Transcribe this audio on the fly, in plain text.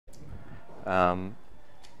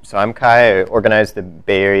So I'm Kai. I organized the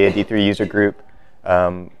Bay Area D3 user group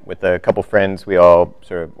with a couple friends. We all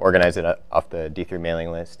sort of organized it off the D3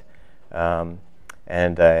 mailing list. And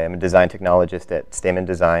I'm a design technologist at Stamen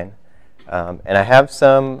Design. And I have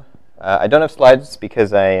some, I don't have slides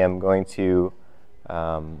because I am going to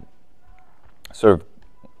sort of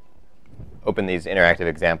open these interactive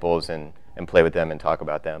examples and play with them and talk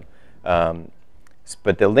about them.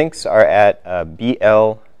 But the links are at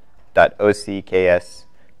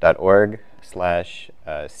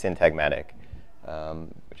bl.ockс.org/syntagmatic,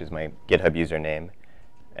 which is my GitHub username.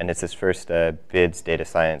 And it's this first BIDS data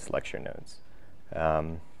science lecture notes.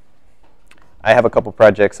 I have a couple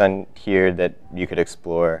projects on here that you could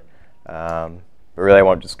explore. But really,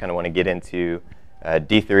 I just kind of want to get into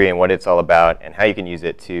D3 and what it's all about and how you can use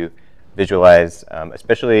it to visualize,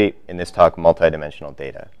 especially in this talk, multidimensional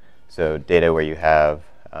data. So data where you have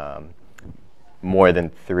more than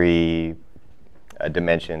 3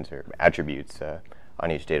 dimensions or attributes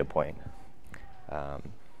on each data point.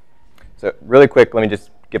 So really quick, let me just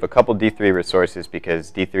give a couple D3 resources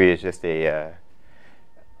because D3 is just a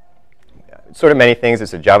sort of many things.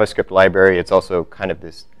 It's a JavaScript library. It's also kind of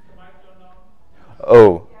this.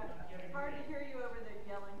 Oh. It's hard to hear you over there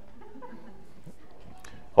yelling.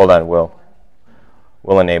 Hold on,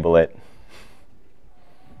 we'll enable it.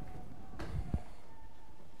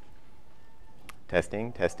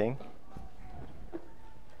 Testing, testing.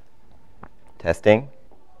 Testing.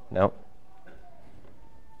 No.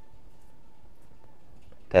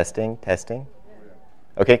 Testing, testing.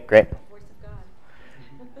 Okay, great. Voice of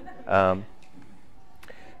God.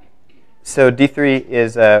 So D3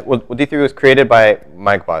 is, D3 was created by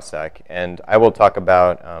Mike Bostock, and I will talk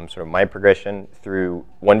about sort of my progression through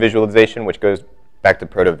one visualization, which goes back to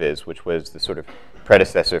ProtoViz, which was the sort of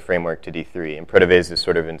predecessor framework to D3. And ProtoViz is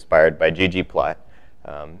sort of inspired by ggplot,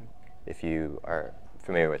 if you are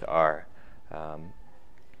familiar with R.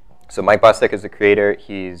 So Mike Bostock is the creator.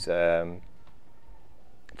 He's sort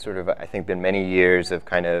of, I think, been many years of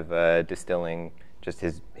kind of distilling just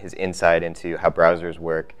his insight into how browsers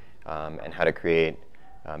work and how to create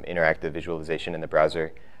interactive visualization in the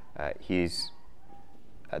browser.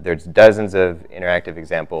 There's dozens of interactive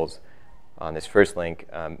examples on this first link.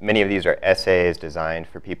 Many of these are essays designed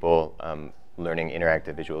for people learning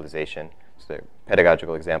interactive visualization. So they're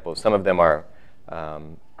pedagogical examples. Some of them are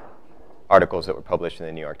articles that were published in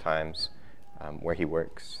the New York Times where he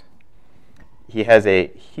works. He has a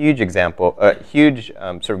huge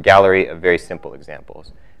sort of gallery of very simple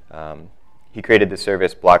examples. He created the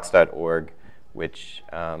service blocks.org, which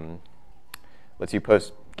lets you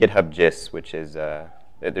post GitHub gists, which is they're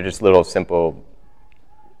just little simple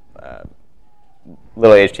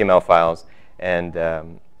little HTML files, and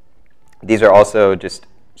these are also just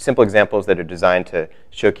simple examples that are designed to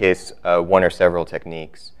showcase one or several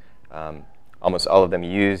techniques. Almost all of them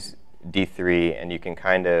use D3, and you can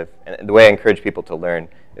kind of, and the way I encourage people to learn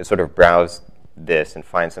is sort of browse this and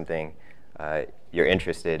find something you're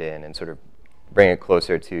interested in and sort of bring it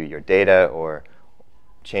closer to your data or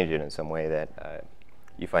change it in some way that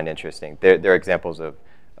you find interesting. There are examples of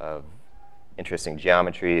interesting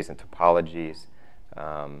geometries and topologies,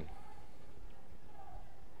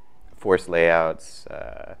 force layouts,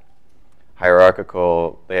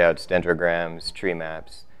 hierarchical layouts, dendrograms, tree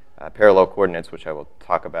maps, parallel coordinates, which I will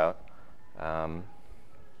talk about,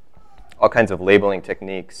 all kinds of labeling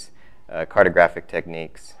techniques, cartographic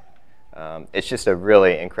techniques. It's just a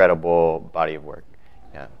really incredible body of work.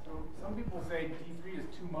 Yeah. So some people say D3 is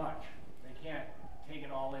too much. They can't take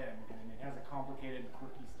it all in, and it has a complicated,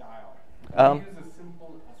 quirky style. Did you use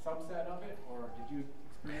a subset of it, or did you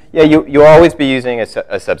experience? Yeah, you'll always be using a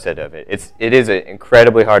subset of it. It is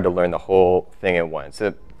incredibly hard to learn the whole thing at once.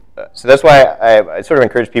 So that's why I sort of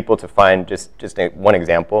encourage people to find just one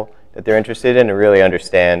example that they're interested in and really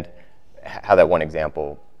understand how that one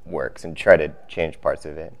example works and try to change parts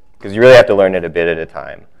of it. Because you really have to learn it a bit at a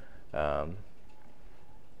time.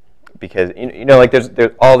 Because like there's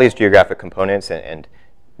all these geographic components, and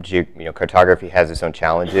cartography has its own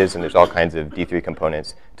challenges, and there's all kinds of D3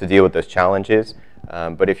 components to deal with those challenges.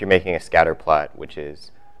 But if you're making a scatter plot, which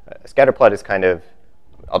is a scatter plot is kind of,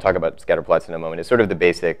 I'll talk about scatter plots in a moment. It's sort of the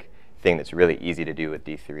basic thing that's really easy to do with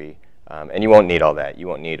D3, and you won't need all that. You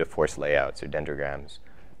won't need force layouts or dendrograms.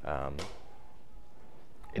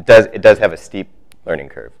 It does have a steep learning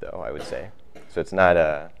curve, though, I would say. So it's not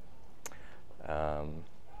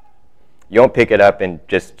you won't pick it up and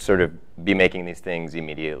just sort of be making these things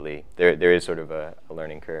immediately. There is sort of a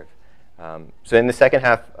learning curve. So in the second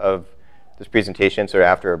half of this presentation, sort of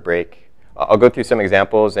after a break, I'll go through some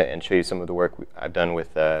examples and show you some of the work I've done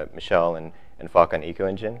with Michelle and Falk on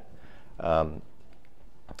EcoEngine. And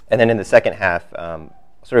then in the second half,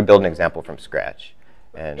 sort of build an example from scratch.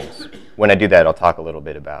 And when I do that, I'll talk a little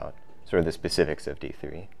bit about sort of the specifics of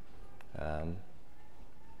D3.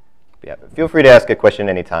 Yeah, feel free to ask a question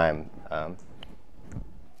anytime.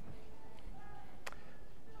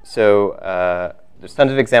 So there's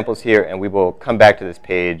tons of examples here, and we will come back to this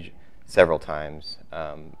page several times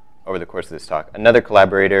over the course of this talk. Another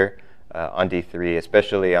collaborator on D3,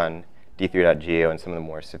 especially on D3.geo and some of the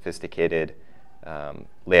more sophisticated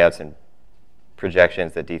layouts and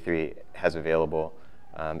projections that D3 has available,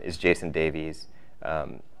 is Jason Davies.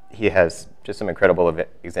 He has just some incredible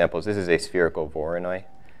examples. This is a spherical Voronoi.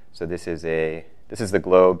 So this is the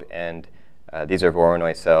globe, and these are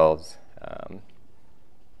Voronoi cells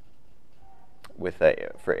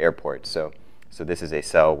for airports. So this is a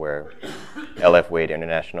cell where LF Wade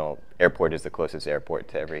International Airport is the closest airport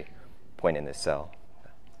to every point in this cell.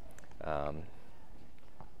 And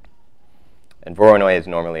Voronoi is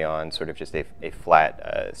normally on sort of just a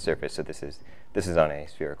flat surface. So this is on a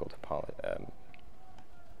spherical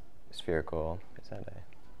spherical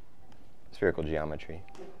geometry.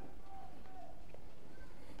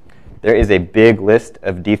 There is a big list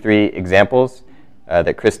of D3 examples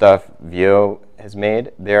that Christophe Viau has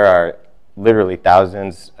made. There are literally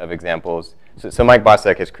thousands of examples. So Mike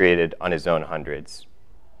Bostock has created on his own hundreds,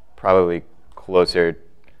 probably more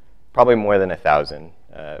than 1,000,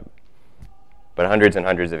 but hundreds and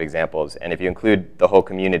hundreds of examples. And if you include the whole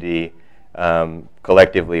community,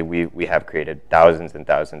 collectively, we have created thousands and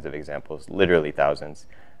thousands of examples, literally thousands.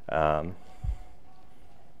 So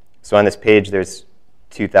on this page, there's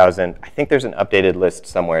 2,000. I think there's an updated list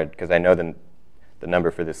somewhere, because I know the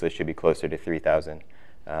number for this list should be closer to 3,000.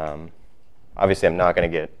 Obviously, I'm not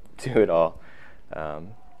going to get to it all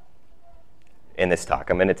in this talk.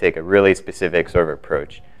 I'm going to take a really specific sort of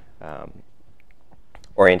approach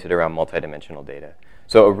oriented around multidimensional data.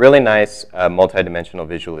 So a really nice multidimensional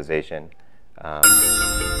visualization. I'm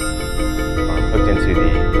hooked into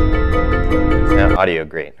the audio,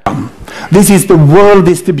 great. This is the world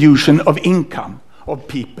distribution of income of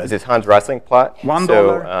people. This is Hans Rosling plot. $1,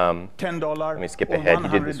 so, $10. Let me skip ahead. He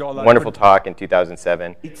did this wonderful talk in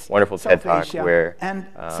 2007, wonderful TED talk Asia where and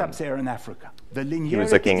Sub-Saharan Africa. The he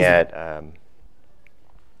was looking at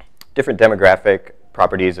different demographic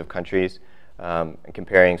properties of countries and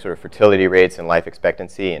comparing sort of fertility rates and life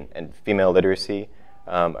expectancy and female literacy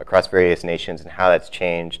across various nations, and how that's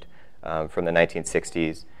changed from the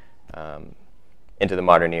 1960s into the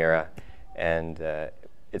modern era. And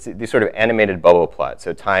it's these sort of animated bubble plots.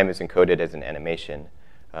 So time is encoded as an animation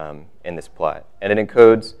in this plot. And it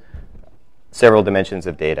encodes several dimensions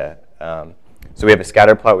of data. So we have a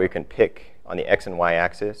scatter plot where you can pick on the x and y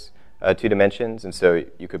axis 2 dimensions. And so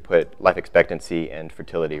you could put life expectancy and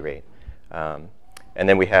fertility rate. And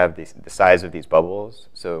then we have the size of these bubbles.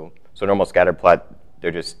 So normal scatter plot, they're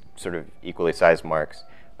just sort of equally sized marks.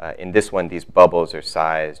 In this one, these bubbles are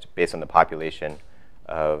sized based on the population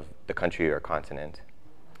of the country or continent.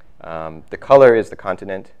 The color is the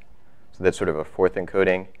continent, so that's sort of a 4th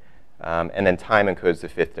encoding. And then time encodes the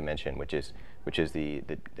 5th dimension, which is the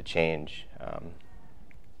change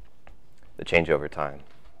over time.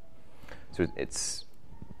 So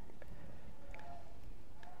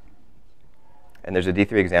and there's a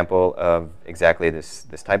D3 example of exactly this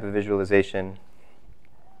type of visualization.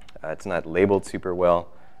 It's not labeled super well.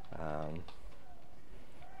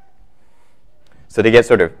 So to get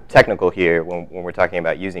sort of technical here, when we're talking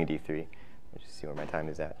about using D3, let's just see where my time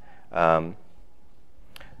is at.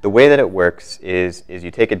 The way that it works is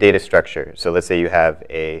you take a data structure. So let's say you have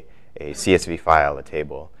a CSV file, a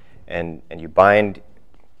table, and you bind.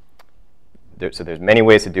 So there's many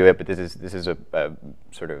ways to do it, but this is a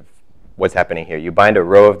sort of what's happening here. You bind a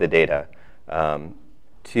row of the data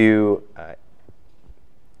to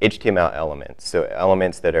HTML elements, so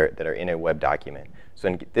elements that are in a web document. So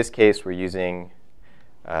in this case, we're using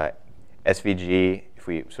SVG. If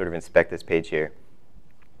we sort of inspect this page here,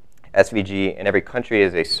 SVG in every country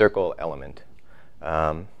is a circle element.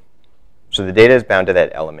 So the data is bound to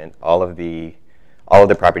that element. All of the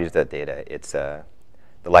properties of that data. It's the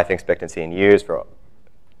life expectancy in years for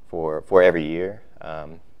every year,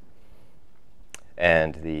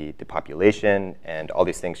 and the population, and all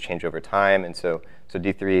these things change over time. And so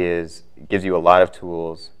D3 gives you a lot of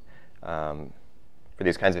tools for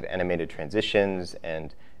these kinds of animated transitions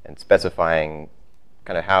and specifying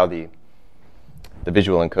kind of how the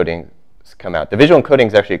visual encodings come out. The visual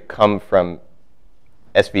encodings actually come from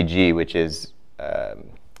SVG, which is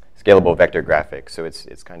scalable vector graphics. So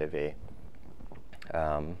it's kind of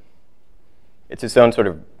it's its own sort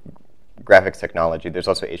of graphics technology. There's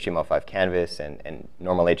also HTML5 Canvas and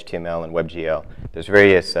normal HTML and WebGL. There's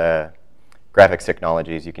various graphics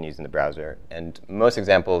technologies you can use in the browser. And most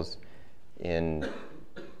examples in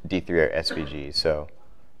D3 are SVG. So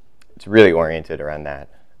it's really oriented around that.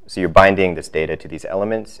 So you're binding this data to these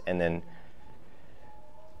elements and then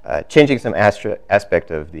changing some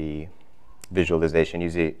aspect of the visualization,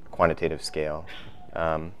 using quantitative scale.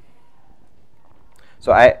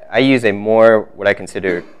 So I use a more, what I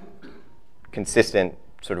consider, consistent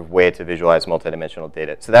sort of way to visualize multidimensional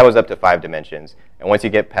data. So that was up to 5 dimensions. And once you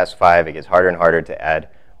get past 5, it gets harder and harder to add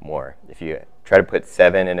more. If you try to put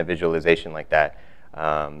 7 in a visualization like that,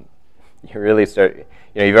 you really start,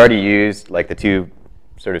 you've already used like the 2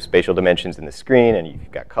 sort of spatial dimensions in the screen, and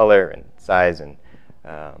you've got color and size, and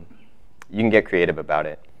you can get creative about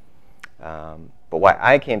it. But why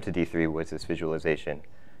I came to D3 was this visualization.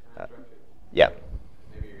 Yeah.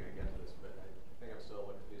 Maybe you're going to get to this, but I think I'm still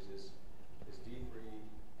looking confused. Is D3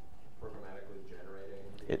 programmatically generating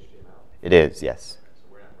the HTML? It is, yes. So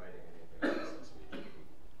we're not writing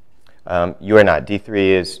anything. You are not.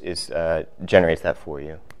 D3 generates that for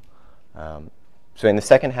you. So in the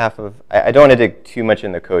second half of, I don't want to dig too much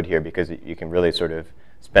in the code here because you can really sort of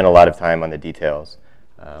spend a lot of time on the details.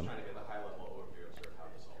 I'm trying to get the high-level overview of sort of how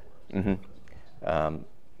this all works.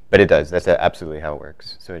 But it does. That's absolutely how it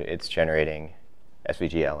works. So it's generating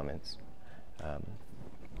SVG elements.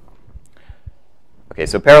 Okay,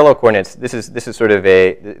 so parallel coordinates. This is sort of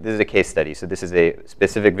a case study. So this is a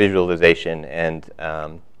specific visualization, and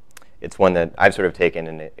it's one that I've sort of taken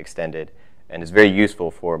and extended, and is very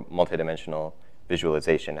useful for multidimensional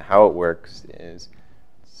visualization. How it works is,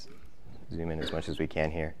 let's zoom in as much as we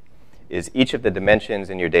can here, is each of the dimensions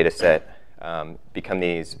in your data set become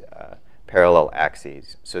these parallel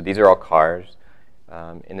axes. So these are all cars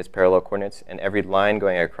in this parallel coordinates, and every line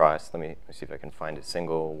going across, let me see if I can find a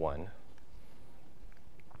single one.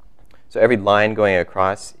 So every line going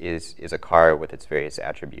across is a car with its various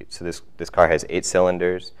attributes. So this car has 8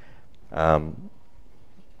 cylinders.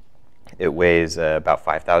 It weighs about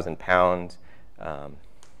 5,000 pounds.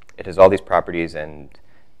 It has all these properties, and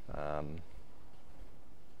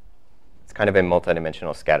it's kind of a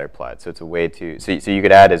multidimensional scatter plot. So it's a way to, so you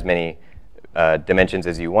could add as many dimensions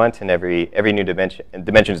as you want, and every new dimension, and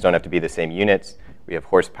dimensions don't have to be the same units. We have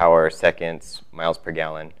horsepower, seconds, miles per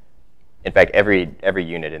gallon. In fact, every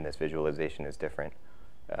unit in this visualization is different.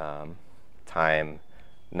 Time,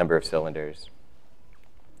 number of cylinders.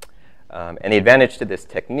 And the advantage to this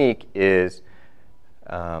technique is,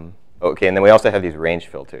 okay, and then we also have these range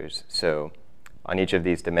filters. So on each of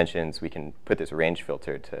these dimensions, we can put this range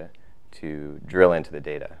filter to drill into the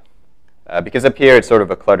data. Because up here, it's sort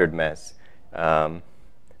of a cluttered mess.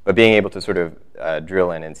 But being able to sort of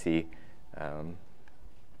drill in and see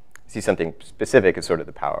something specific is sort of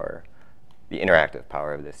the power, the interactive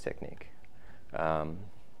power of this technique. And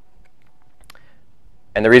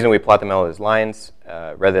the reason we plot them all as lines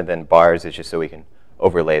rather than bars is just so we can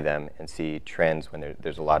overlay them and see trends when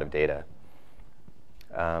there's a lot of data.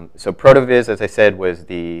 So ProtoVis, as I said, was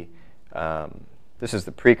this is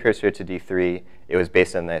the precursor to D3. It was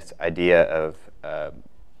based on this idea of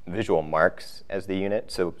visual marks as the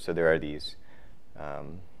unit. So there are these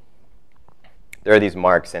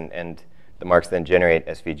marks, and the marks then generate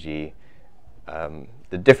SVG.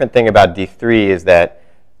 The different thing about D3 is that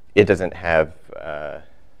it doesn't have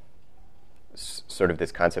sort of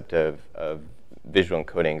this concept of visual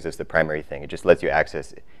encodings as the primary thing. It just lets you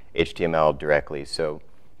access HTML directly. So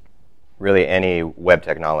really any web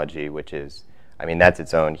technology, which is, I mean, that's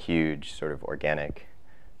its own huge sort of organic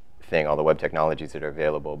thing, all the web technologies that are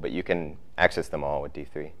available, but you can access them all with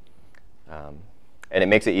D3. And it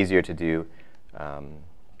makes it easier to do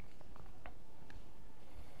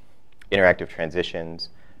interactive transitions,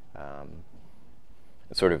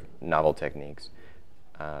 sort of novel techniques.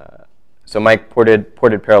 So Mike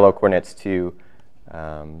ported parallel coordinates to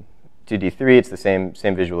D3. It's the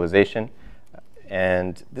same visualization.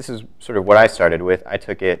 And this is sort of what I started with. I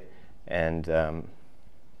took it and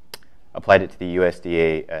applied it to the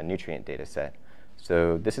USDA nutrient data set.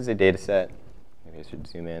 So this is a data set. Maybe I should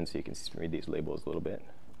zoom in so you can read these labels a little bit.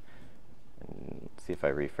 And see if I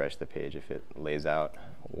refresh the page, if it lays out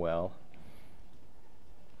well.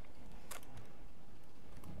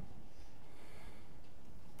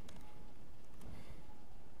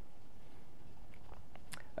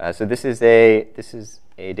 So this is a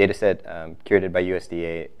data set curated by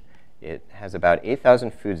USDA. It has about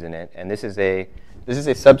 8,000 foods in it, and this is a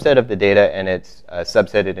subset of the data, and it's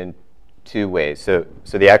subsetted in 2 ways. So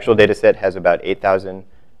the actual data set has about 8,000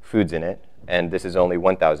 foods in it, and this is only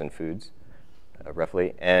 1,000 foods,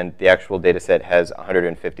 roughly. And the actual data set has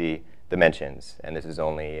 150 dimensions, and this is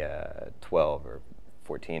only 12 or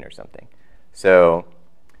 14 or something. So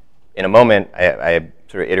in a moment, I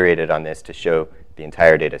sort of iterated on this to show the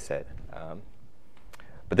entire data set.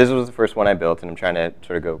 But this was the first one I built, and I'm trying to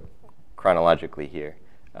sort of go chronologically here.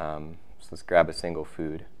 So let's grab a single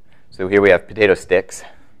food. So here we have potato sticks.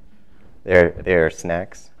 They're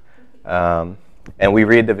snacks. And we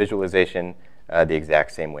read the visualization the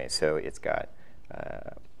exact same way. So it's got,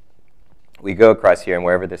 we go across here, and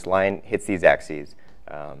wherever this line hits these axes,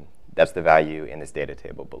 that's the value in this data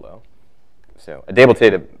table below. So a table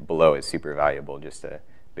data below is super valuable just to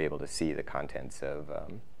be able to see the contents of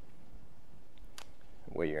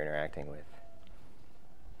what you're interacting with.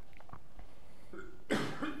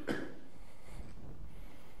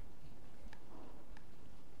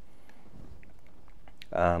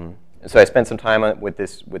 So I spent some time with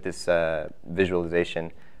this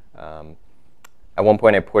visualization. At one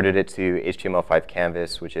point, I ported it to HTML5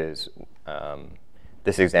 Canvas, which is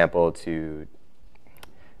this example, to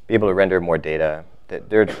be able to render more data.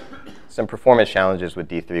 There are some performance challenges with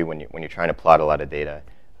D3 when you're trying to plot a lot of data,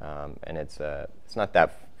 and it's not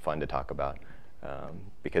that fun to talk about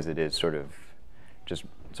because it is sort of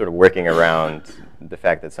working around the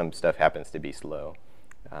fact that some stuff happens to be slow.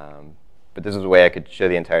 But this is a way I could show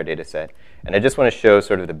the entire data set. And I just want to show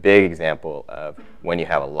sort of the big example of when you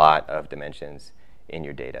have a lot of dimensions in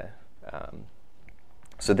your data.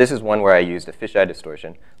 So this is one where I used a fisheye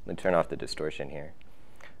distortion. Let me turn off the distortion here.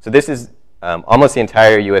 So this is almost the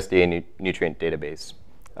entire USDA nutrient database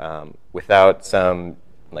without some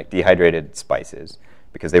like dehydrated spices,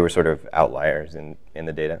 because they were sort of outliers in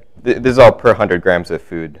the data. This is all per 100 grams of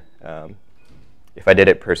food. If I did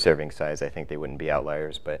it per serving size, I think they wouldn't be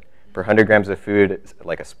outliers. But per 100 grams of food,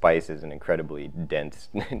 like a spice is an incredibly dense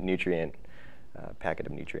nutrient packet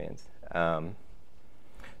of nutrients. So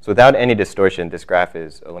without any distortion, this graph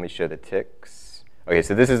is, let me show the ticks. OK,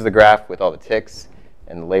 so this is the graph with all the ticks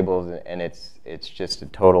and the labels, and it's just a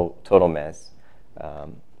total mess.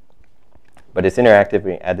 But it's interactive.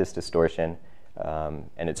 We add this distortion,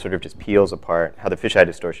 and it sort of just peels apart. How the fisheye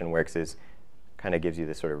distortion works is kind of gives you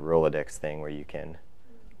this sort of Rolodex thing where you can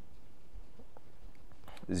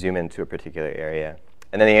zoom into a particular area.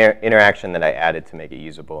 And then the interaction that I added to make it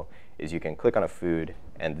usable is you can click on a food,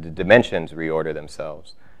 and the dimensions reorder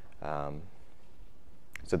themselves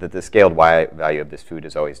so that the scaled Y value of this food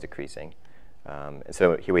is always decreasing. And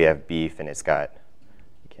so here we have beef, and it's got,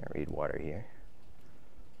 I can't read water here.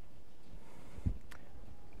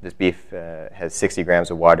 This beef has 60 grams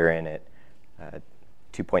of water in it,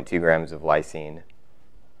 2.2 grams of lysine,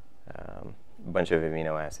 a bunch of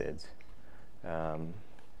amino acids.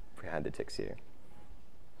 We had the ticks here.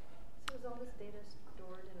 So is all this data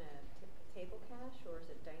stored in a table cache, or is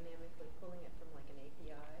it dynamically pulling it from like an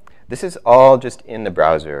API? This is all just in the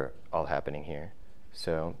browser, all happening here.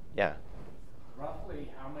 So yeah.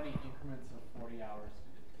 Roughly how many increments of 40 hours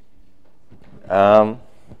did it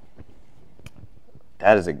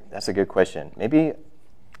take you? That's a good question.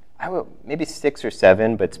 Maybe 6 or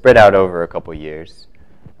 7, but spread out over a couple years.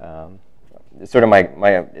 It's sort of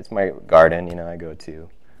it's my garden. You know, I go to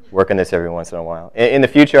work on this every once in a while. In the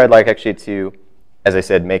future, I'd like actually to, as I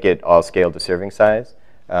said, make it all scaled to serving size.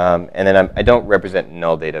 And then I don't represent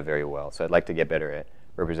null data very well, so I'd like to get better at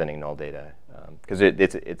representing null data because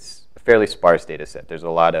it's a fairly sparse data set. There's a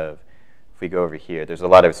lot of, if we go over here, there's a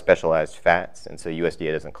lot of specialized fats, and so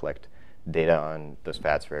USDA doesn't collect data on those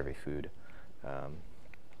fats for every food.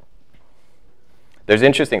 There's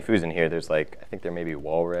interesting foods in here. There's like, I think there may be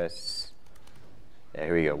walrus. Yeah,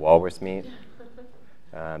 here we go, walrus meat.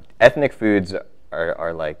 Ethnic foods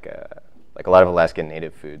are like a lot of Alaskan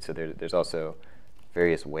native foods. So there's also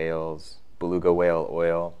various whales, beluga whale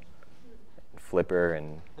oil, flipper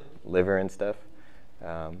and liver and stuff.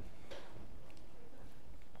 But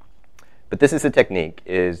this is the technique,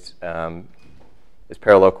 is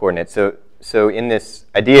parallel coordinates. So in this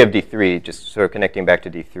idea of D3, just sort of connecting back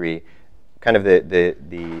to D3, kind of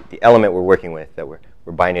the element we're working with that we're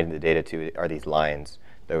binding the data to are these lines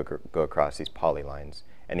that would go across, these polylines.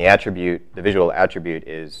 And the attribute, the visual attribute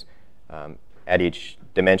is at each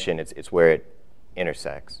dimension, it's where it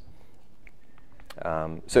intersects.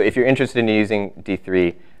 So if you're interested in using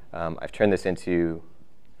D3, I've turned this into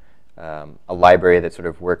a library that sort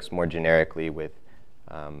of works more generically with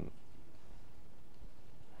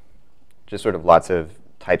just sort of lots of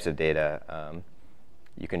types of data.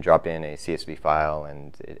 You can drop in a CSV file,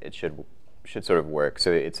 and it should sort of work.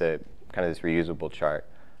 So it's a kind of this reusable chart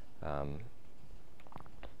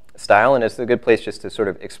style, and it's a good place just to sort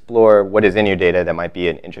of explore what is in your data that might be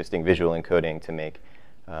an interesting visual encoding to make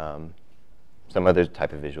some other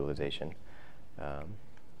type of visualization.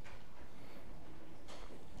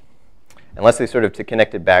 And lastly, sort of to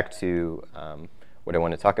connect it back to what I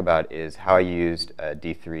want to talk about is how I used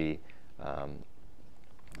D3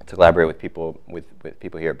 to collaborate with people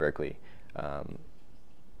here at Berkeley on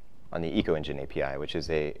the EcoEngine API, which is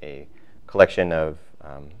a collection of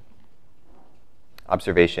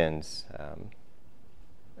observations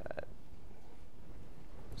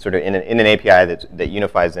sort of in an API that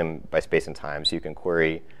unifies them by space and time, so you can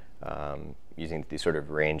query using these sort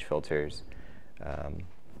of range filters.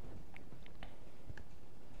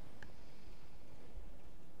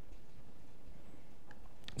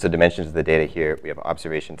 So dimensions of the data here, we have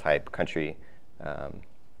observation type, country,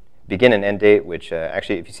 begin and end date, which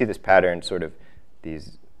actually, if you see this pattern, sort of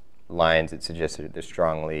these lines, it suggests that they're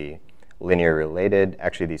strongly linear related.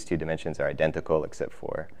 Actually, these two dimensions are identical except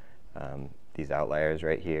for these outliers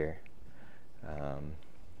right here.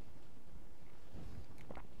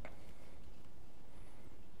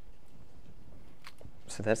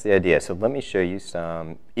 So that's the idea. So let me show you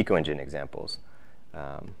some EcoEngine examples.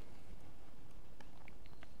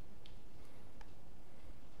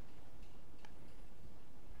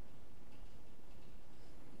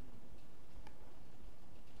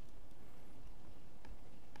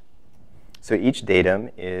 So each datum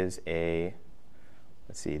is a,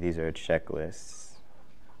 let's see, these are checklists.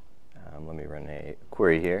 Let me run a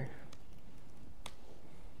query here.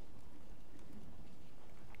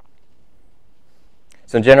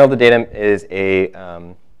 So in general, the datum is a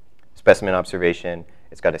specimen observation.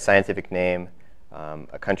 It's got a scientific name,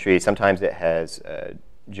 a country. Sometimes it has a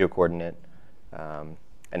geocoordinate, and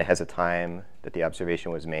it has a time that the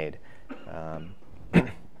observation was made.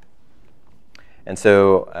 And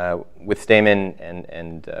so with Stamen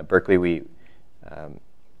and Berkeley, we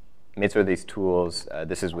made sort of these tools.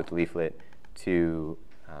 This is with Leaflet to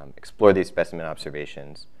explore these specimen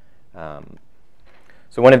observations.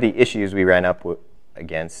 So one of the issues we ran up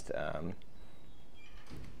against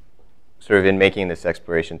sort of in making this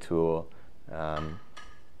exploration tool, and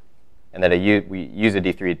that we use a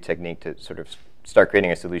D3 technique to sort of start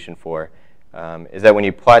creating a solution for, is that when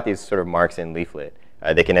you plot these sort of marks in Leaflet,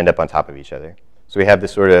 they can end up on top of each other. So we have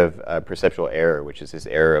this sort of perceptual error, which is this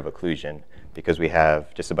error of occlusion, because we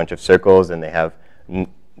have just a bunch of circles and they have,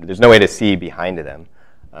 there's no way to see behind them.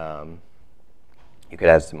 You could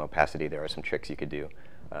add some opacity. There are some tricks you could do.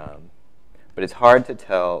 But it's hard to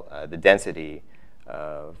tell the density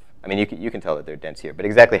of, I mean, you can tell that they're dense here, but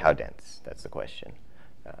exactly how dense, that's the question.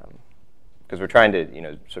 Because we're trying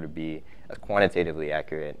to, sort of be as quantitatively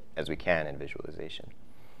accurate as we can in visualization.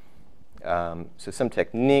 So some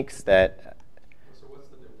techniques that, what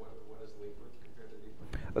is Leaflet compared to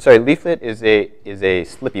D3? oh, sorry, Leaflet is a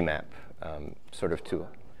slippy map sort of tool.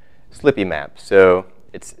 Slippy map. So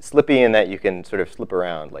it's slippy in that you can sort of slip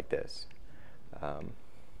around like this.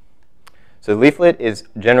 So Leaflet is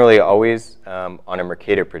generally always on a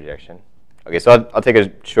Mercator projection. Okay, so I'll take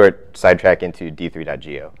a short sidetrack into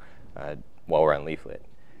D3.geo while we're on Leaflet.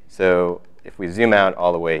 So if we zoom out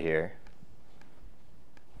all the way here,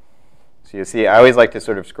 so you'll see I always like to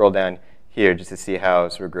sort of scroll down here just to see how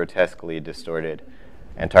sort of grotesquely distorted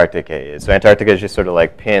Antarctica is. So Antarctica is just sort of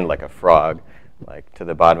like pinned like a frog, like to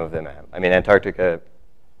the bottom of the map. I mean, Antarctica,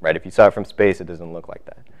 right, if you saw it from space, it doesn't look like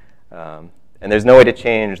that. And there's no way to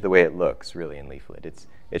change the way it looks, really, in Leaflet. It's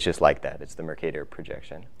just like that. It's the Mercator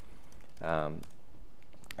projection. So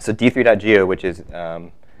D3.geo, which is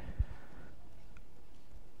a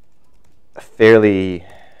fairly,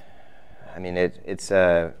 I mean, it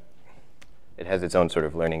has its own sort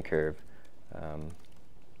of learning curve. Let's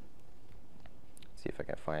see if I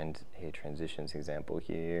can find a transitions example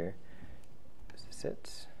here. Is this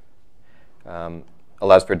it?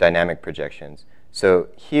 Allows for dynamic projections. So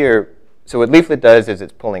here, so what Leaflet does is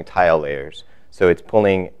it's pulling tile layers. So it's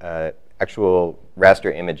pulling actual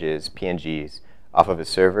raster images, PNGs, off of a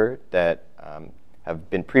server that have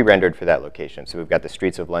been pre-rendered for that location. So we've got the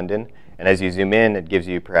streets of London. And as you zoom in, it gives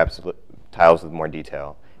you perhaps tiles with more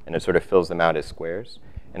detail. And it sort of fills them out as squares.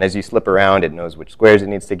 And as you slip around, it knows which squares it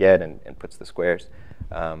needs to get and puts the squares.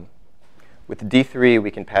 With the D3,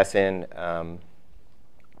 we can pass in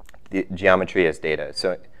the geometry as data.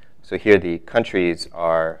 So here the countries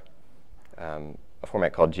are a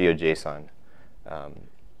format called GeoJSON,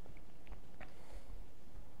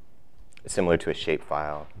 similar to a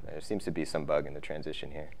shapefile. There seems to be some bug in the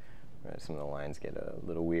transition here. Some of the lines get a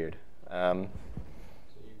little weird. So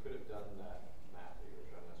you could have done that map that you were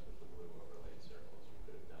showing us with the blue overlaid circles.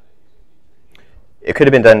 You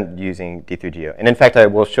could have done it using D3.geo. It could have been done using D3.geo. And in fact, I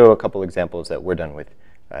will show a couple examples that were done with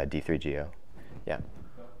D3.geo. Yeah.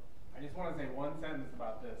 So I just want to say one sentence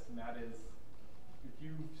about this, and that is, if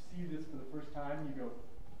you see this for the first time, you go,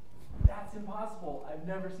 that's that's impossible. I've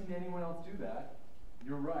never seen anyone else do that.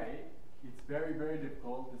 You're right. It's very, very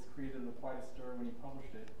difficult. This created quite a stir when he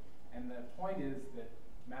published it. And the point is that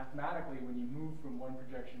mathematically, when you move from one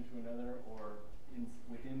projection to another, or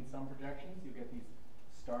within some projections, you get these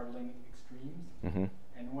startling extremes. Mm-hmm.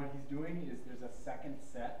 And what he's doing is there's a second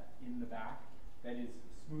set in the back that is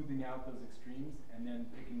smoothing out those extremes and then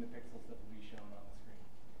picking the pixels that will be shown on the screen.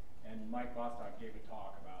 And Mike Bostock gave a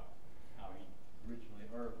talk about how he originally,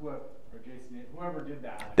 or Jason, whoever did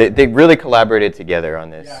that. They really collaborated together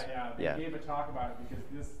on this. Yeah. They gave a talk about it because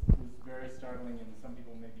this was very startling, and some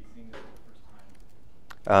people may be seeing this for the first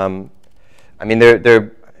time. I mean,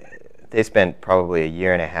 they spent probably a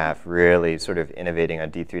year and a half really sort of innovating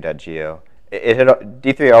on D3.geo.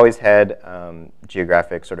 D3 always had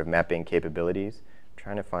geographic sort of mapping capabilities. I'm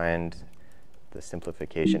trying to find the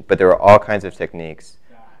simplification, but there were all kinds of techniques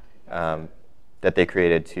that they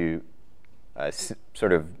created to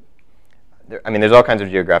sort of. I mean, there's all kinds of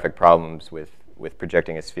geographic problems with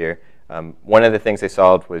projecting a sphere. One of the things they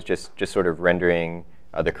solved was just sort of rendering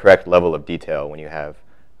the correct level of detail when you have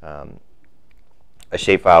a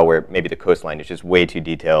shapefile where maybe the coastline is just way too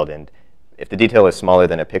detailed, and if the detail is smaller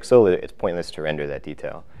than a pixel, it's pointless to render that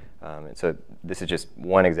detail. And so this is just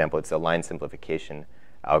one example. It's a line simplification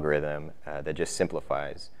algorithm that just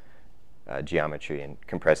simplifies geometry and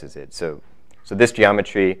compresses it. So this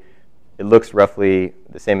geometry, it looks roughly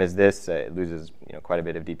the same as this. It loses quite a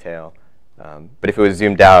bit of detail. But if it was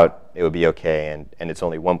zoomed out, it would be OK, and it's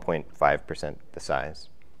only 1.5% the size.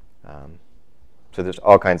 So there's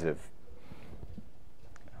all kinds of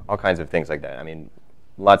things like that. I mean,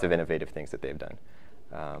 lots of innovative things that they've done.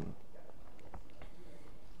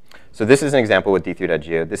 So this is an example with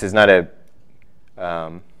D3.geo. This is not a.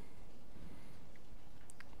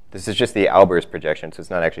 This is just the Albers projection, so it's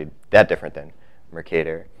not actually that different than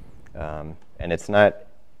Mercator, and it's not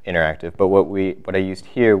interactive. But what I used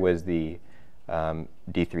here was the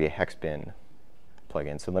D3 hexbin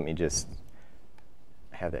plugin. So let me just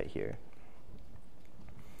have that here.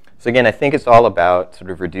 So again, I think it's all about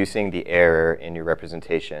sort of reducing the error in your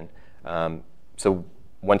representation. So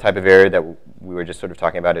one type of error that we were just sort of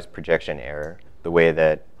talking about is projection error, the way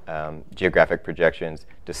that geographic projections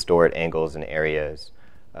distort angles and areas.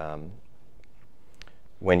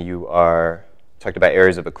 When you are talked about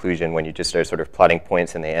errors of occlusion, when you just are sort of plotting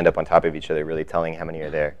points and they end up on top of each other, really telling how many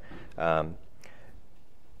are there.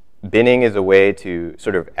 Binning is a way to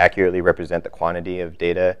sort of accurately represent the quantity of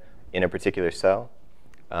data in a particular cell.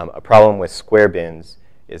 A problem with square bins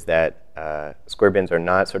is that square bins are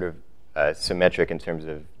not sort of symmetric in terms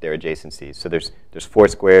of their adjacencies. So there's 4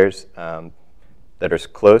 squares that are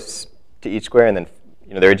close to each square, and then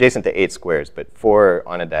they're adjacent to 8 squares, but 4 are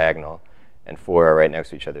on a diagonal, and 4 are right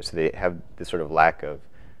next to each other. So they have this sort of lack of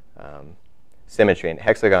symmetry. And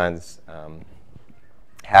hexagons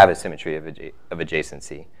have a symmetry of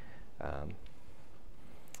adjacency,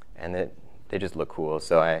 and they just look cool.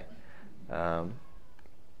 So I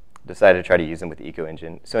decided to try to use them with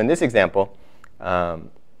EcoEngine. So in this example,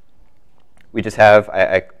 we just have,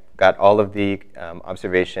 I got all of the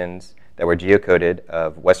observations that were geocoded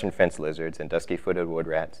of western fence lizards and dusky-footed wood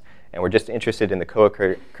rats, and we're just interested in the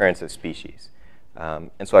co-occurrence of species.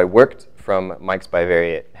 And so I worked from Mike's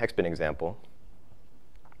bivariate hexbin example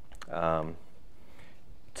to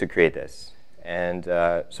create this. And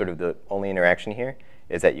sort of the only interaction here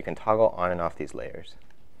is that you can toggle on and off these layers.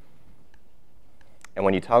 And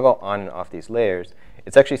when you toggle on and off these layers,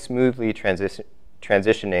 it's actually smoothly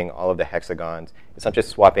transitioning all of the hexagons. It's not just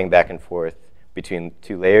swapping back and forth between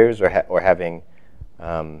 2 layers or having,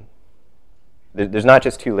 there's not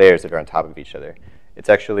just 2 layers that are on top of each other. It's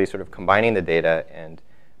actually sort of combining the data, and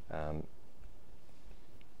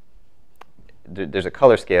there's a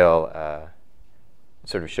color scale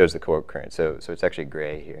sort of shows the co-occurrence. So it's actually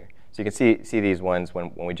gray here. So you can see these ones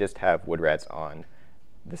when we just have wood rats on,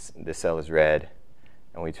 this cell is red.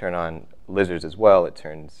 And we turn on lizards as well, it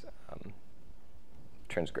turns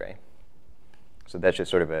gray. So that's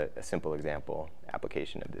just sort of a simple example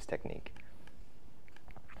application of this technique.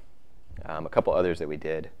 A couple others that we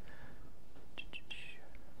did.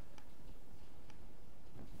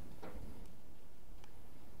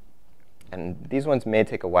 And these ones may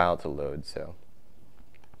take a while to load, so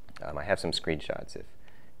I have some screenshots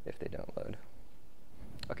if they don't load.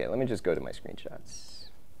 OK, let me just go to my screenshots.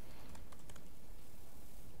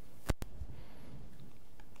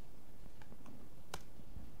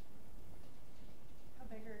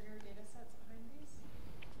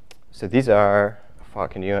 So these are, how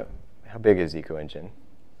big is EcoEngine?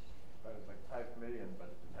 It's like 5 million, but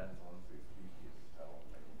it depends on the species. So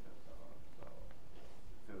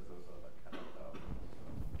those are the kind of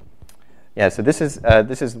Yeah, so this is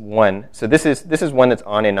one. So this is one that's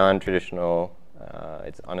on a non-traditional.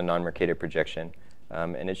 It's on a non-Mercator projection,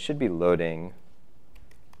 and it should be loading.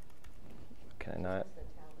 Can I not?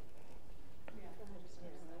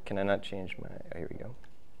 Can I not change my? Oh, here we go.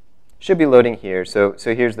 Should be loading here. So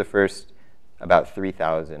here's the first about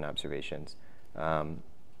 3,000 observations.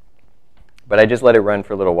 But I just let it run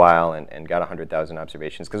for a little while and got 100,000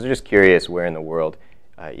 observations because I'm just curious where in the world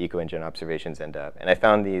EcoEngine observations end up. And I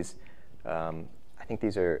found these. I think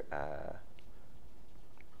these are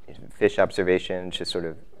fish observations just sort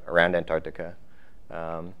of around Antarctica.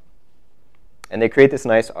 And they create this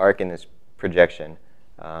nice arc in this projection,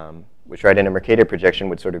 which right in a Mercator projection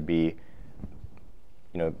would sort of be,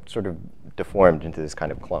 sort of deformed into this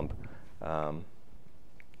kind of clump. And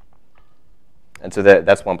so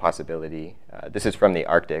that's one possibility. This is from the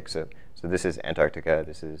Arctic. So this is Antarctica.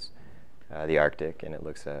 This is the Arctic, and it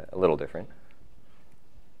looks a little different.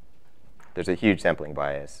 There's a huge sampling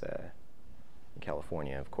bias in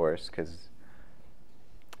California, of course, because.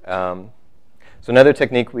 So another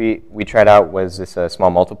technique we tried out was this small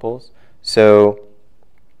multiples. So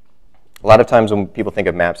a lot of times when people think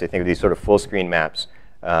of maps, they think of these sort of full screen maps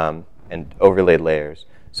and overlaid layers.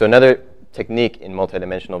 So another technique in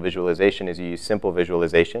multidimensional visualization is you use simple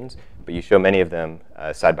visualizations, but you show many of them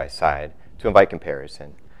side by side to invite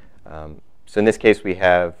comparison. So in this case, we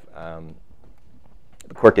have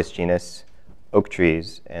the Quercus genus, oak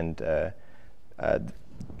trees, and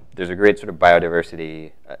there's a great sort of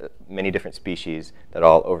biodiversity, many different species that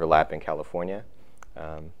all overlap in California.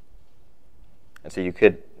 And so you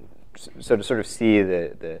could sort of see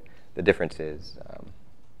the differences.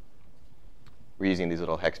 We're using these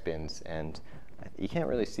little hex bins, and you can't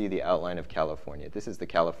really see the outline of California. This is the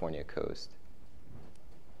California coast,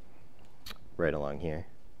 right along here.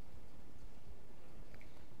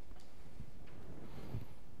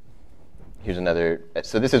 Here's another.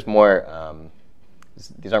 So this is more.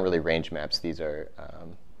 These aren't really range maps. These are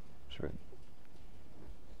sort of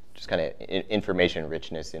just kind of information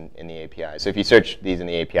richness in the API. So if you search these in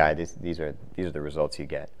the API, these are the results you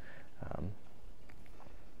get.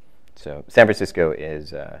 So San Francisco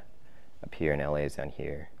is up here, and LA is down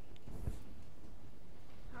here.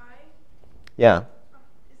 Hi. Yeah.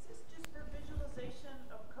 Is this just for visualization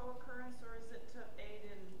of co-occurrence, or is it to aid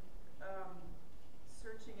in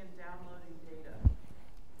searching and downloading data?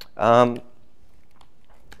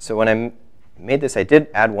 So when I made this, I did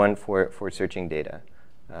add one for searching data.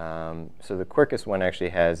 So the Quercus one actually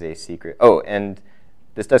has a secret. Oh, and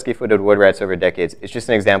this dusky-footed wood rats over decades is just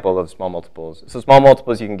an example of small multiples. So small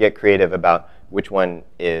multiples, you can get creative about which one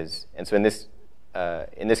is. And so in this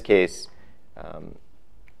case,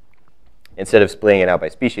 instead of splitting it out by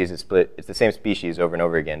species, it's the same species over and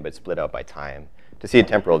over again, but split out by time to see a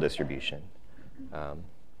temporal distribution. So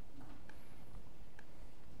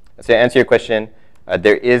to answer your question,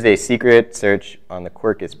 there is a secret search on the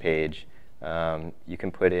Quercus page. You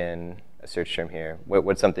can put in a search term here.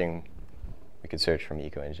 What's something we could search from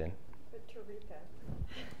EcoEngine?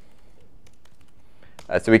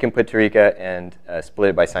 So we can put Tarika and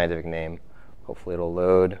split it by scientific name. Hopefully it'll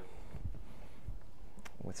load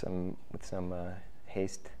with some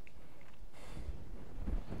haste.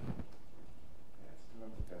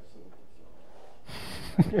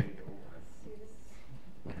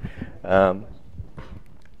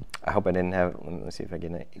 I hope I didn't have. Let me see if I'm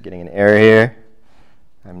getting an error here.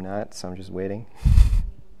 I'm not, so I'm just waiting.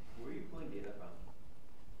 Where are you pulling data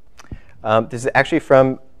from? This is actually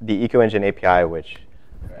from the EcoEngine API, which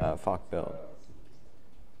Falk built.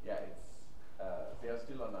 Yeah, they are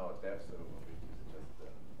still on our dev server, which is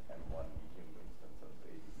just an M1 medium instance of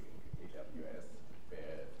the AWS,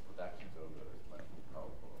 where production server is much more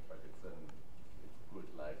powerful, but it's good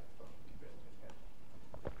life from EcoEngine.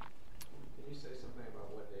 Can you say something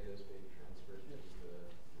about what data is being transferred to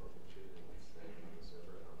the local tune and what's staying on the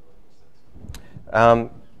server? I don't know what makes sense.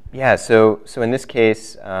 Yeah, so in this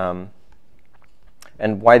case,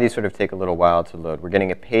 and why these sort of take a little while to load, we're getting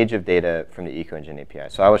a page of data from the EcoEngine API.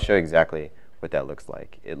 So I will show exactly what that looks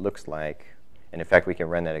like. It looks like, and in fact, we can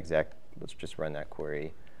run that let's just run that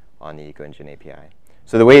query on the EcoEngine API.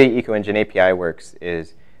 So the way the EcoEngine API works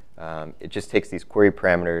is it just takes these query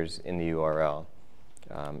parameters in the URL.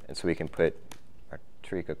 And so we can put our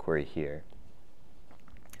Tarika query here.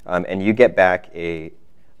 And you get back a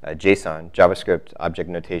JSON, JavaScript object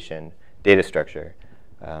notation data structure.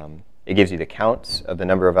 It gives you the counts of the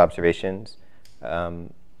number of observations that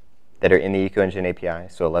are in the EcoEngine API,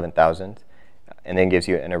 so 11,000, and then gives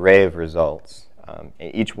you an array of results. And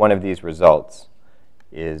each one of these results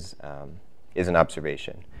is an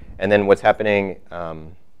observation. And then what's happening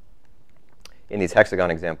in these hexagon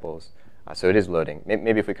examples, So it is loading.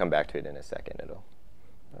 Maybe if we come back to it in a second, it'll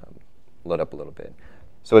load up a little bit.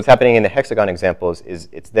 So what's happening in the hexagon examples is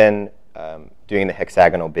it's then doing the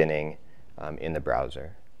hexagonal binning in the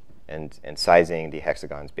browser and sizing the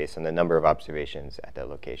hexagons based on the number of observations at that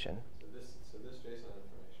location. So this JSON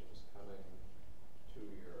information is coming to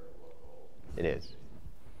your local. It is.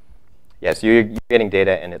 Yeah, so you're getting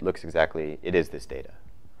data, and it looks exactly, it is this data.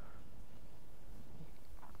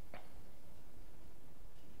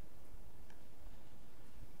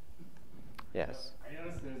 Yes. I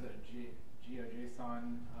noticed there's a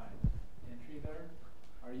GeoJSON entry there.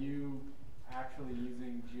 Are you actually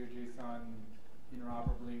using GeoJSON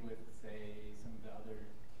interoperably with, say, some of the other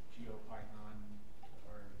GeoPython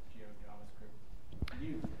or GeoJavaScript?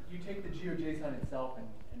 You take the GeoJSON itself and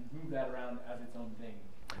move that around as its own thing.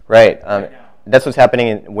 Right. Right now. That's what's happening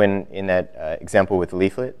in that example with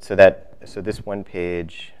Leaflet. So this one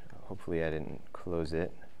page, hopefully I didn't close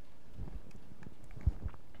it.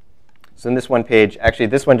 So in this one page, actually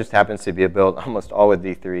this one just happens to be built almost all with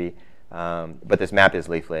D3, but this map is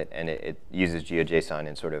Leaflet, and it uses GeoJSON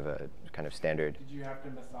in sort of a kind of standard. Did you have to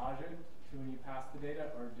massage it to when you passed the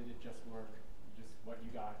data, or did it just work? Just what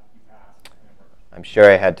you got, you passed, and it worked? I'm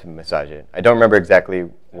sure I had to massage it. I don't remember exactly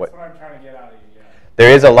what. That's what I'm trying to get out of you. Yeah.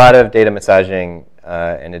 There is a lot of data massaging,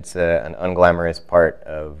 and it's an unglamorous part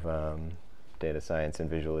of data science and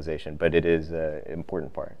visualization, but it is an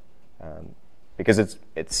important part because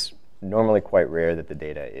it's normally quite rare that the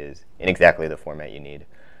data is in exactly the format you need.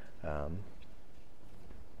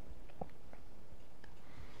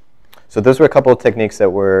 So those were a couple of techniques that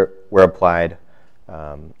were applied.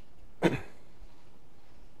 Yeah, but you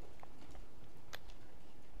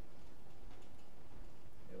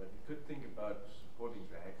could think about supporting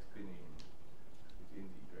the hex binning within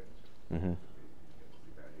the Mm-hmm. the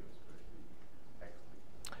values for the hex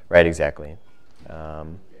bin. Right, exactly. Be actually an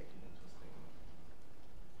interesting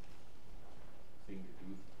thing to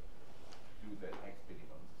do that hex binning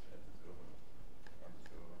on the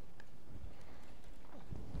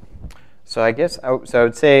server. So I guess I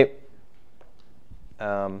would say.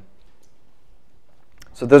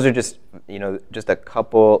 So those are just just a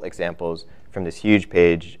couple examples from this huge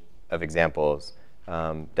page of examples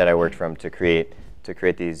that I worked from to create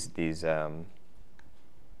these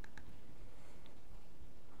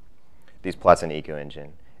plots in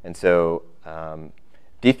EcoEngine. And so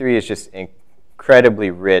D3 is just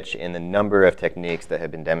incredibly rich in the number of techniques that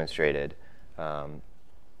have been demonstrated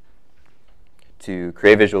to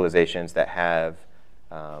create visualizations that have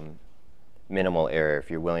minimal error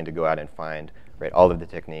if you're willing to go out and find all of the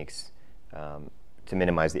techniques to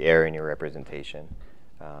minimize the error in your representation.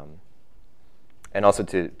 And also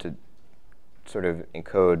to sort of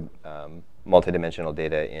encode multidimensional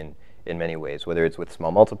data in many ways, whether it's with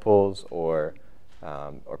small multiples or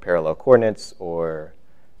parallel coordinates, or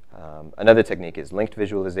another technique is linked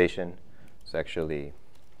visualization. So actually,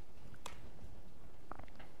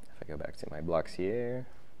 if I go back to my blocks here.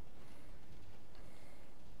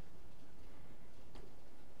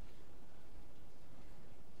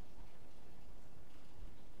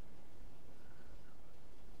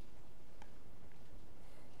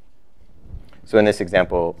 So in this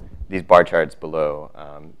example, these bar charts below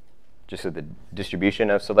just show the distribution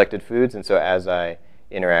of selected foods. And so as I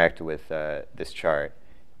interact with this chart,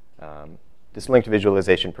 this linked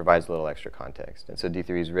visualization provides a little extra context. And so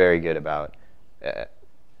D3 is very good about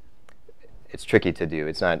it's tricky to do.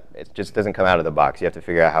 It just doesn't come out of the box. You have to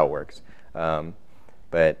figure out how it works.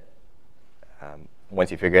 But once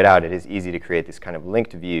you figure it out, it is easy to create these kind of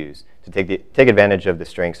linked views to take advantage of the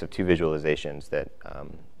strengths of two visualizations that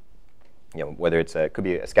whether it could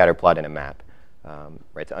be a scatter plot in a map,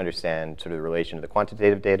 to understand sort of the relation of the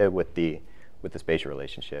quantitative data with the spatial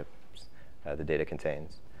relationships the data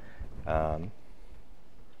contains. And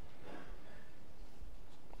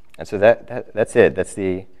so that's it. That's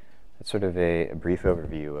sort of a brief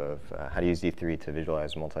overview of how to use D3 to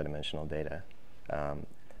visualize multidimensional data.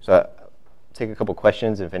 So I'll take a couple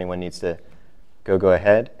questions. If anyone needs to go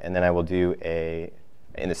ahead, and then I will do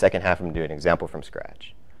in the second half, I'm going to do an example from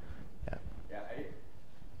scratch.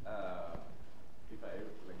 If I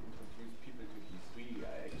introduce people to D3,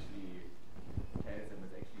 I actually tell them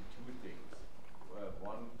it's actually two things.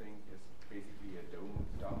 One thing is basically a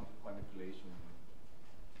DOM manipulation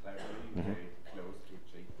library, very close to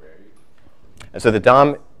jQuery. And so the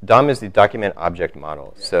DOM is the document object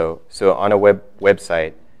model. Yeah. So on a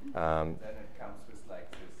website. Then it comes with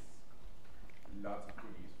like this lots of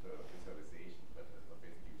goodies for visualization, but those are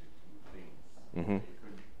basically the two things. Mm-hmm. You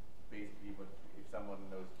could basically, if someone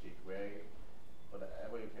knows jQuery,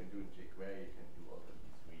 whatever you can do in jQuery, you can do also in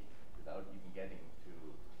D3 without even getting to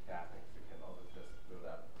graphics. You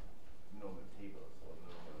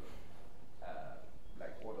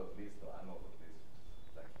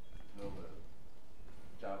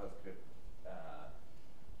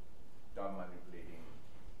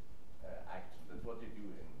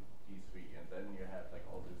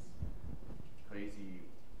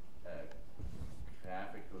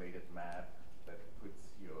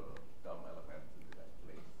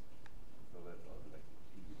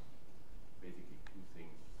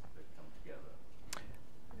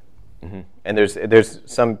And there's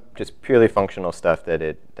some just purely functional stuff that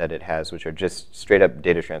it has, which are just straight up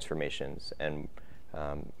data transformations, and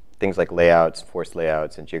things like layouts, forced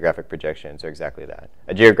layouts, and geographic projections are exactly that.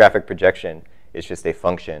 A geographic projection is just a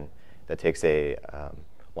function that takes a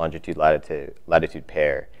longitude-latitude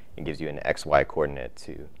pair and gives you an XY coordinate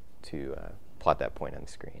to plot that point on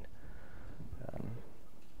the screen.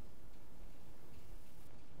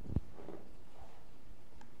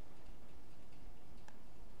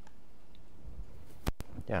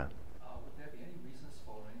 Yeah. Would there be any reasons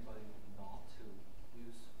for anybody not to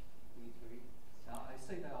use D3? Now, I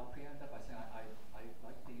say that I'll preempt that by saying I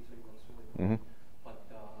like D3, looks really cool. Mm-hmm. But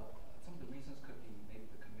some of the reasons could be maybe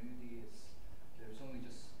the community is, there's only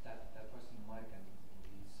just that person Mike, and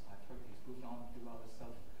I've heard he's moved on to do other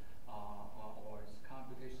stuff, or it's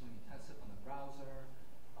computationally intensive on the browser,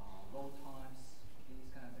 load times, these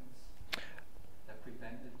kind of things that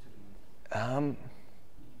prevent it to be taken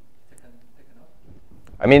up.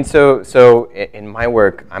 I mean, so in my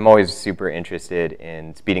work, I'm always super interested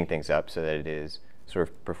in speeding things up so that it is sort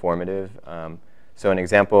of performative. So an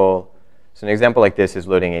example like this is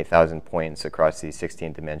loading 8,000 points across these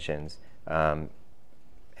 16 dimensions, and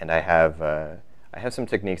I have some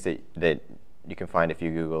techniques that you can find if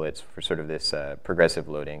you Google it for sort of this progressive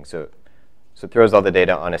loading. So it throws all the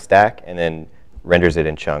data on a stack and then renders it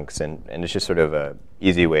in chunks, and it's just sort of a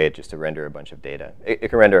easy way just to render a bunch of data. It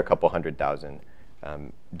can render a couple 100,000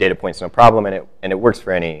 data points, no problem, and it works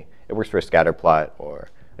for a scatter plot or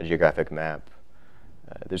a geographic map.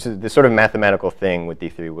 There's this sort of mathematical thing with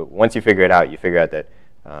D3. Once you figure it out, you figure out that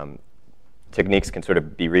techniques can sort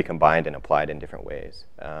of be recombined and applied in different ways,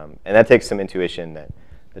 and that takes some intuition that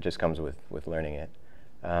just comes with learning it.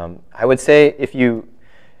 I would say if you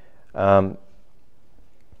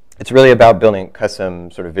it's really about building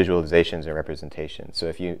custom sort of visualizations and representations. So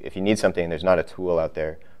if you need something, there's not a tool out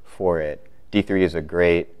there for it. D3 is a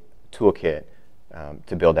great toolkit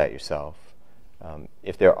to build that yourself.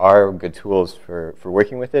 If there are good tools for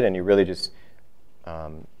working with it, and you really just,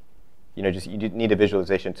 you need a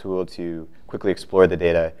visualization tool to quickly explore the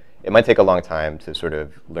data, it might take a long time to sort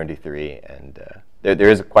of learn D3, and there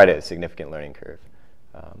is quite a significant learning curve.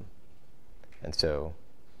 And so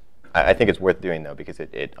I think it's worth doing, though, because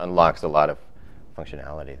it unlocks a lot of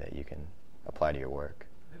functionality that you can apply to your work.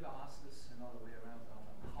 Maybe I'll ask this another way around.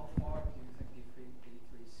 How far do you think D3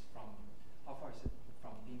 is from, how far is it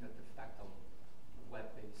from being a de facto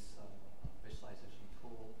web-based visualization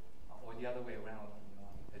tool, or the other way around?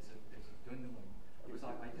 Is it dwindling? Because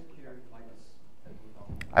I did hear like this.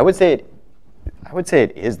 I would say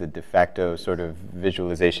it is the de facto sort of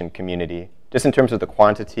visualization community, just in terms of the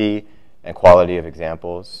quantity and quality of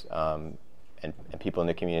examples and people in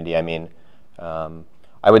the community. I mean,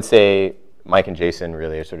 I would say Mike and Jason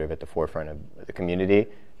really are sort of at the forefront of the community,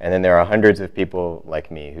 and then there are hundreds of people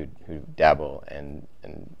like me who dabble and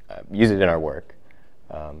use it in our work.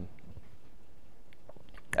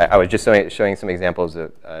 I was just showing some examples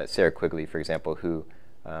of Sarah Quigley, for example, who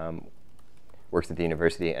works at the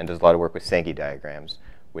university and does a lot of work with Sankey diagrams,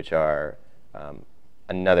 which are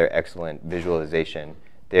another excellent visualization.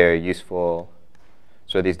 They're useful.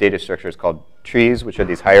 So these data structures called trees, which are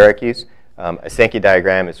these hierarchies. A Sankey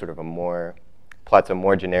diagram is sort of plots a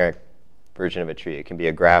more generic version of a tree. It can be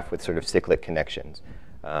a graph with sort of cyclic connections.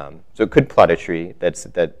 So it could plot a tree that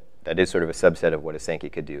is sort of a subset of what a Sankey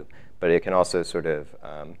could do. But it can also sort of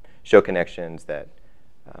show connections that,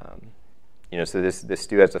 so this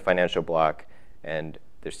Stu has a financial block, and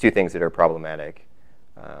there's two things that are problematic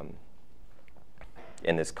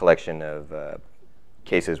in this collection of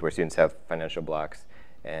cases where students have financial blocks.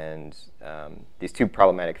 And these two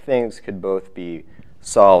problematic things could both be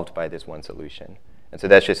solved by this one solution. And so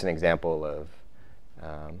that's just an example of,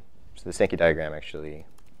 so the Sankey diagram actually,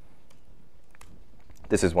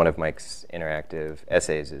 this is one of Mike's interactive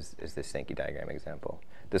essays, is this Sankey diagram example.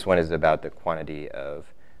 This one is about the quantity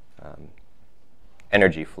of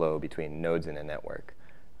energy flow between nodes in a network.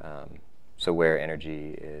 So where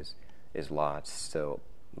energy is lost. So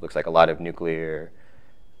it looks like a lot of nuclear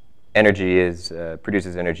energy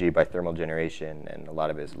produces energy by thermal generation, and a lot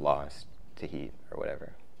of it is lost to heat or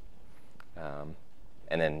whatever.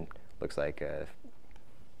 And then looks like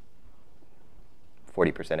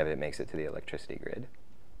 40% of it makes it to the electricity grid,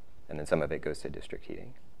 and then some of it goes to district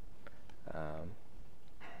heating.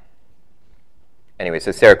 Anyway,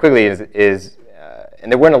 so Sarah Quigley is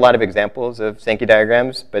and there weren't a lot of examples of Sankey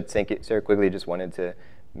diagrams, but Sarah Quigley just wanted to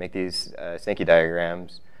make these Sankey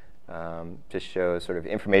diagrams to show sort of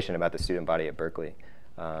information about the student body at Berkeley.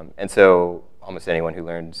 And so almost anyone who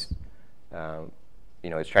learns,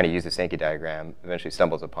 is trying to use the Sankey diagram eventually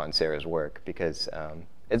stumbles upon Sarah's work, because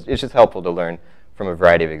it's just helpful to learn from a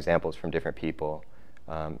variety of examples from different people,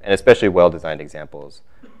 and especially well-designed examples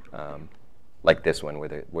like this one,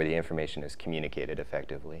 where the information is communicated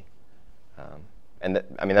effectively. And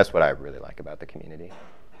I mean, that's what I really like about the community.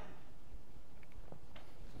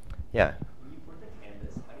 Yeah. When you put the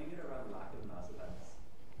canvas, how do you get around lack of mouse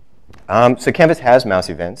events? So Canvas has mouse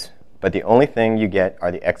events, but the only thing you get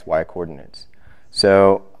are the X, Y coordinates.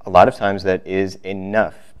 So a lot of times that is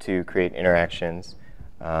enough to create interactions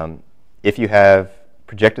if you have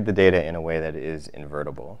projected the data in a way that is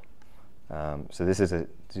invertible. So this is a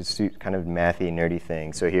just kind of mathy, nerdy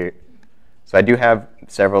thing. So I do have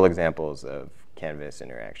several examples of Canvas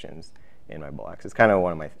interactions in my blocks. It's kind of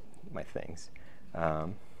one of my things.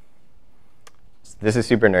 This is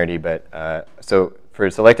super nerdy, but so for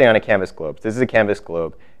selecting on a canvas globe, this is a canvas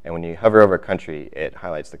globe, and when you hover over a country, it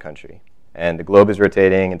highlights the country. And the globe is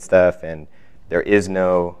rotating and stuff, and there is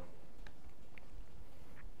no,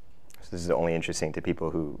 so this is only interesting to people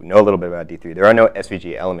who know a little bit about D3. There are no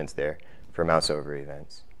SVG elements there for mouse over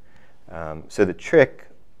events. So the trick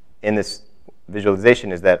in this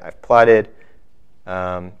visualization is that I've plotted,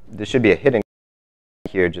 there should be a hidden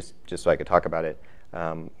here just so I could talk about it.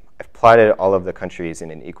 I've plotted all of the countries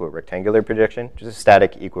in an equirectangular projection, just a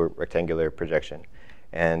static equirectangular projection.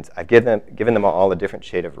 And I've given them all a different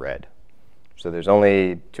shade of red. So there's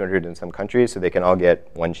only 200 and some countries, so they can all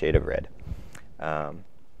get one shade of red. And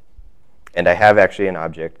I have actually an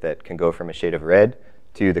object that can go from a shade of red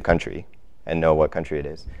to the country and know what country it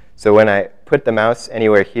is. So when I put the mouse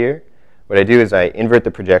anywhere here, what I do is I invert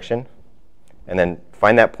the projection and then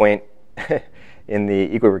find that point in the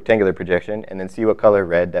equirectangular projection and then see what color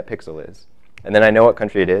red that pixel is. And then I know what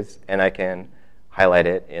country it is, and I can highlight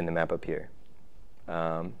it in the map up here.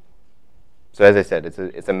 So as I said,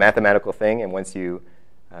 it's a mathematical thing, and once you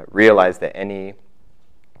realize that any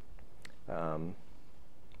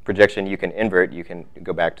projection you can invert, you can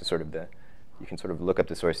go back to you can sort of look up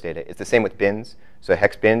the source data. It's the same with bins. So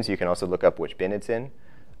hex bins, you can also look up which bin it's in.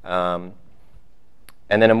 And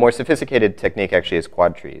then a more sophisticated technique actually is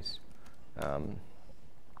quad trees.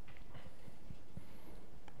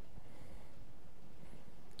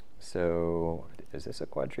 So is this a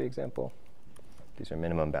quad tree example? These are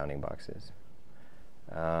minimum bounding boxes.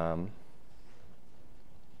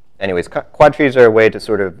 Anyways, quad trees are a way to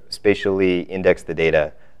sort of spatially index the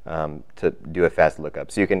data to do a fast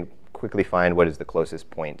lookup. So you can quickly find what is the closest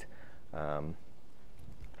point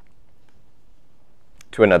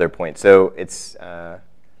to another point. So it's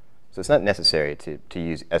not necessary to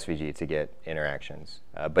use SVG to get interactions,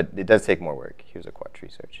 but it does take more work. Here's a quad tree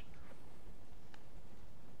search.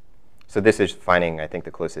 So this is finding, I think,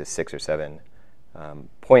 the closest 6 or 7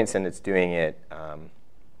 points, and it's doing it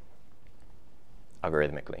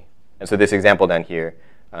algorithmically. And so this example down here,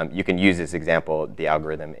 you can use this example, the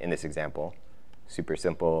algorithm in this example. Super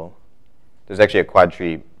simple. There's actually a quad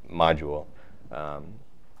tree module.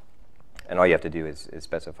 And all you have to do is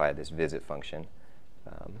specify this visit function.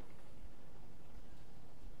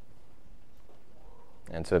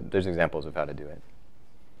 And so there's examples of how to do it.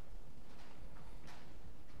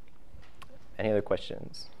 Any other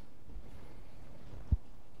questions?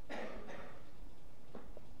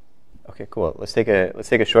 Okay, cool. Let's take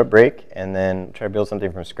a short break and then try to build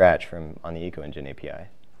something from scratch on the EcoEngine API.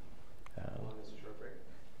 How long is a short break?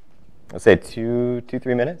 Let's say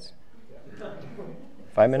 2-3 minutes. Yeah.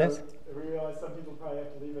 5 minutes. So we realize some people probably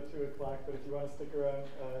have to leave at 2 o'clock, but if you want to stick around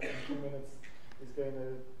in 2 minutes, he's going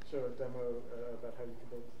to show a demo about how you can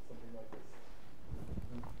build something like this.